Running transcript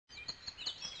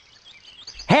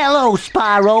Hello,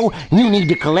 Spyro. You need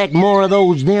to collect more of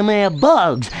those them there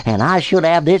bugs, and I should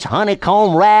have this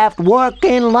honeycomb raft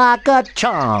working like a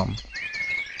charm.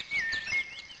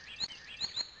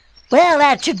 Well,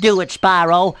 that should do it,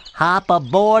 Spyro. Hop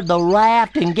aboard the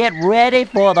raft and get ready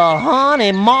for the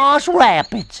Honey Marsh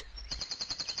Rapids.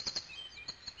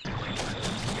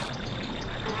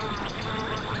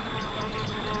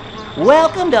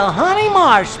 Welcome to Honey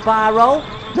Marsh, Spyro.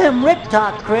 Them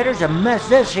riptop critters have messed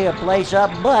this here place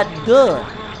up but good.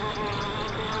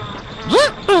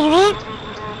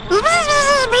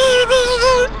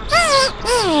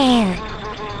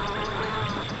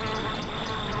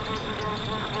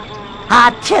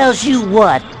 I tells you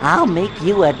what, I'll make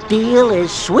you a deal as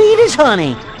sweet as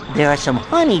honey. There are some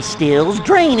honey stills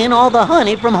draining all the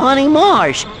honey from Honey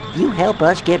Marsh. You help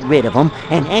us get rid of them,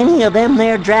 and any of them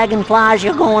there dragonflies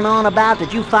you're going on about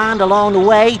that you find along the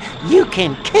way, you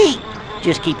can keep.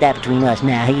 Just keep that between us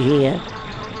now, you hear?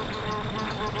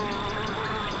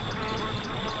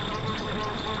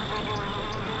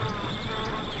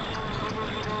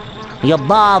 You're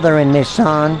bothering me,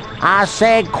 son. I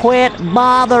said quit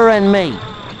bothering me.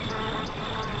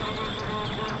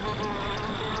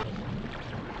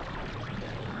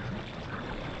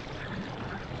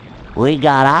 We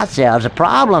got ourselves a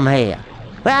problem here.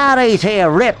 Well, these here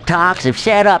riptocs have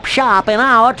set up shop in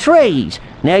our trees.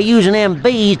 They're using them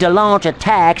bees to launch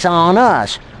attacks on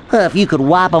us. If you could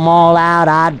wipe them all out,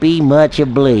 I'd be much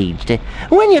obliged.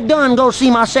 When you're done, go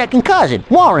see my second cousin,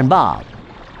 Warren Bob.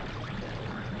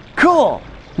 Cool.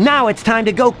 Now it's time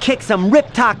to go kick some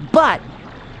riptoc butt.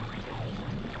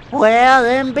 Well,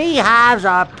 them beehives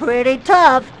are pretty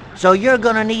tough, so you're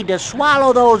gonna need to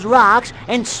swallow those rocks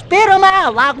and spit them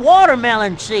out like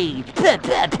watermelon seeds. Puh,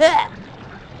 puh, puh.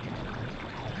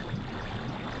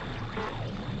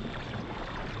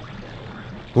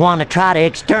 Want to try to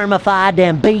extermify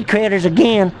them bee critters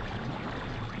again?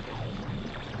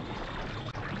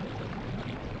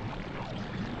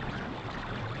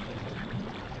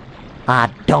 I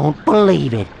don't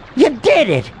believe it. You did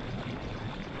it!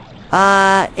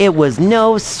 It was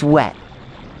no sweat.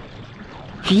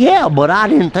 Yeah, but I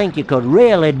didn't think you could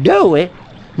really do it.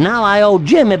 Now I owe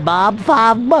Jimmy Bob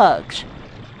 $5.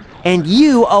 And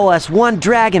you owe us 1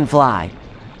 dragonfly.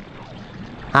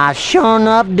 I sure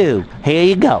enough do. Here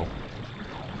you go.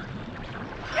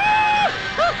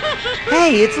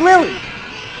 Hey, it's Lily.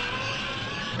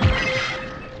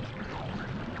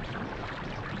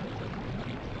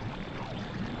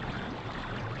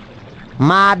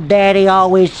 My daddy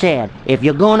always said, if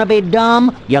you're gonna be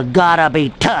dumb, you gotta be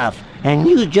tough. And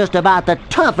you're just about the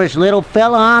toughest little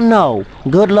fella I know.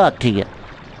 Good luck to you.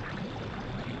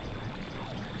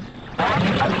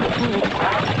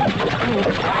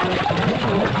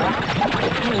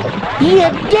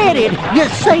 You did it! You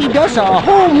saved us a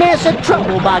whole mess of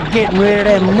trouble by getting rid of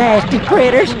them nasty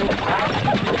critters.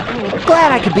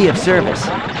 Glad I could be of service.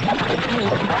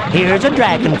 Here's a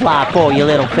dragonfly for you,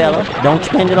 little fella. Don't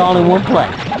spend it all in one place.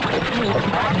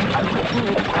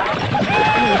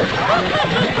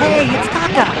 Hey, it's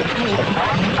Kaka.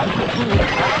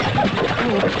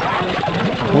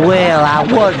 Well, I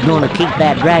was gonna keep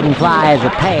that dragonfly as a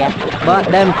pet, but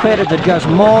them critters are just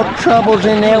more troubles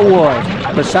than they're worth.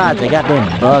 Besides, they got them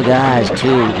bug eyes,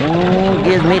 too.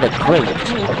 Gives me the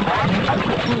creeps.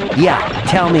 Yeah,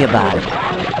 tell me about it.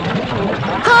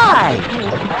 Hi!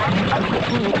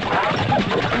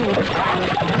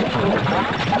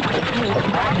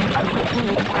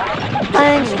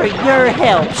 Thanks for your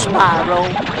help, Spyro.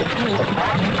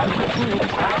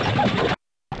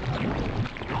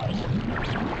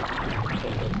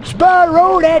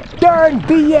 Spyro, that darn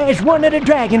bee is one of the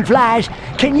dragonflies.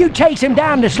 Can you chase him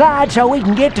down the slide so we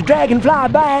can get the dragonfly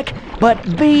back?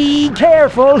 But be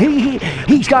careful,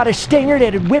 he's got a stinger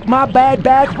that'd whip my bad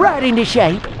back right into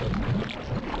shape.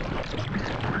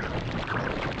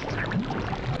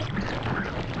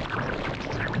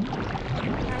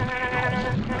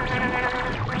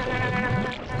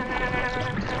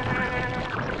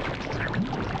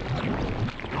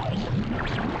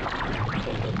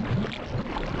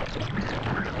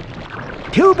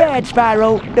 Too bad,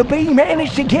 Spyro. The bee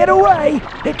managed to get away.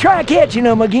 Try catching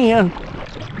him again.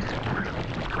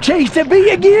 Chase the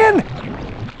bee again?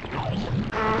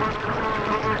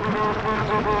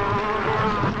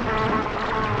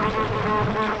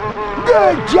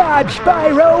 Good job,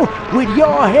 Spyro. With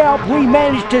your help, we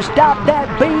managed to stop that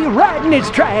bee right in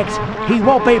its tracks. He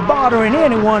won't be bothering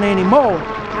anyone anymore.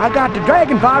 I got the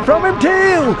dragonfly from him,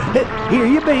 too. Here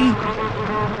you be.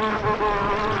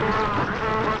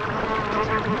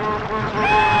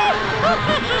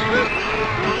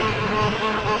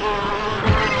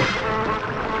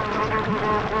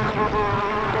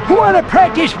 Wanna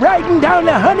practice riding down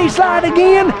the honey slide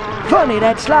again? Funny,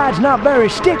 that slide's not very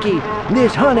sticky.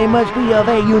 This honey must be of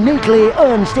a uniquely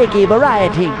unsticky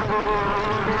variety.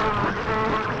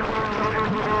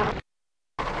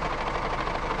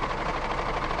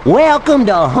 Welcome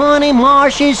to Honey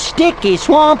Marsh's Sticky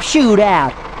Swamp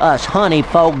Shootout. Us honey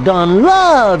folk done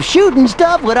love shooting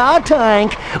stuff with our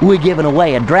tank. We're giving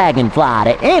away a Dragonfly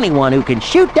to anyone who can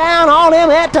shoot down all them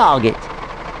at targets.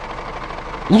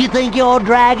 You think you're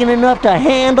dragon enough to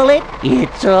handle it?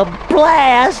 It's a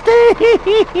blast!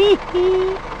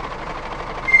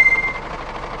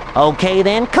 Okay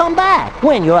then, come back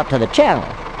when you're up to the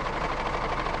challenge.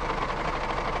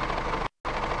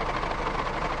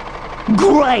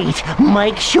 Great!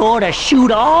 Make sure to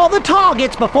shoot all the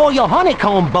targets before your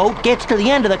honeycomb boat gets to the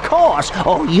end of the course,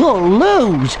 or you'll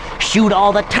lose. Shoot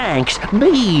all the tanks,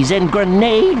 bees, and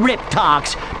grenade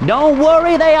riptocs. Don't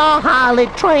worry, they are highly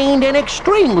trained and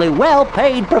extremely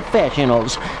well-paid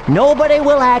professionals. Nobody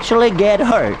will actually get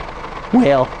hurt.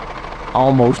 Well,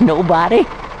 almost nobody.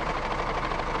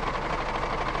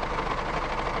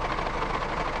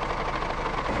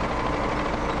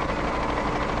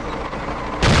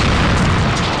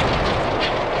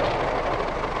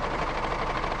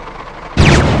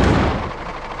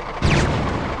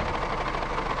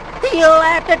 You'll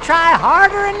have to try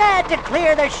harder than that to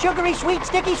clear the sugary sweet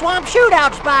sticky swamp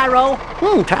shootout, Spyro.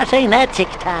 Try saying that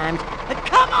 6 times. But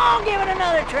come on, give it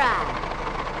another try.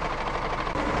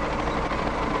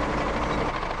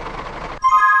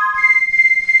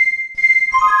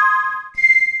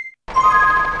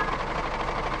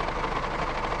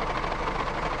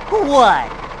 What?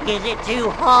 Is it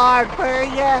too hard for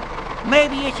you?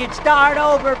 Maybe you should start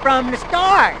over from the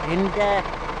start and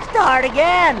start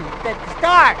again at the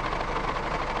start.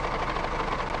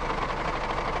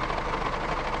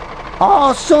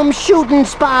 Awesome shooting,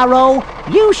 Spyro.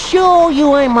 You sure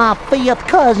you ain't my 5th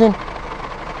cousin?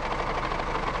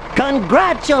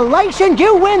 Congratulations,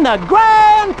 you win the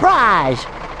grand prize.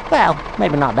 Well,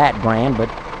 maybe not that grand, but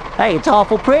hey, it's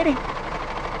awful pretty.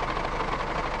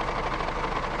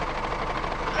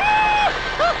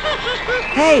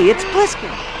 Hey, it's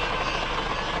Bliskin.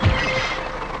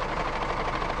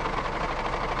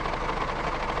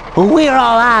 We're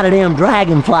all out of them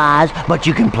dragonflies, but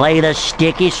you can play the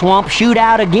sticky swamp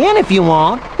shootout again if you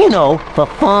want. You know, for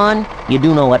fun. You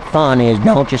do know what fun is,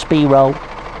 don't you, Spyro?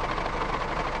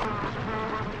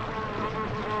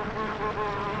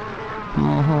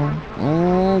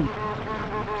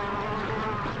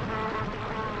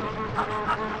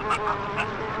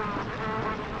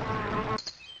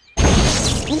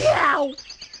 Meow!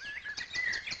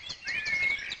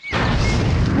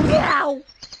 Meow!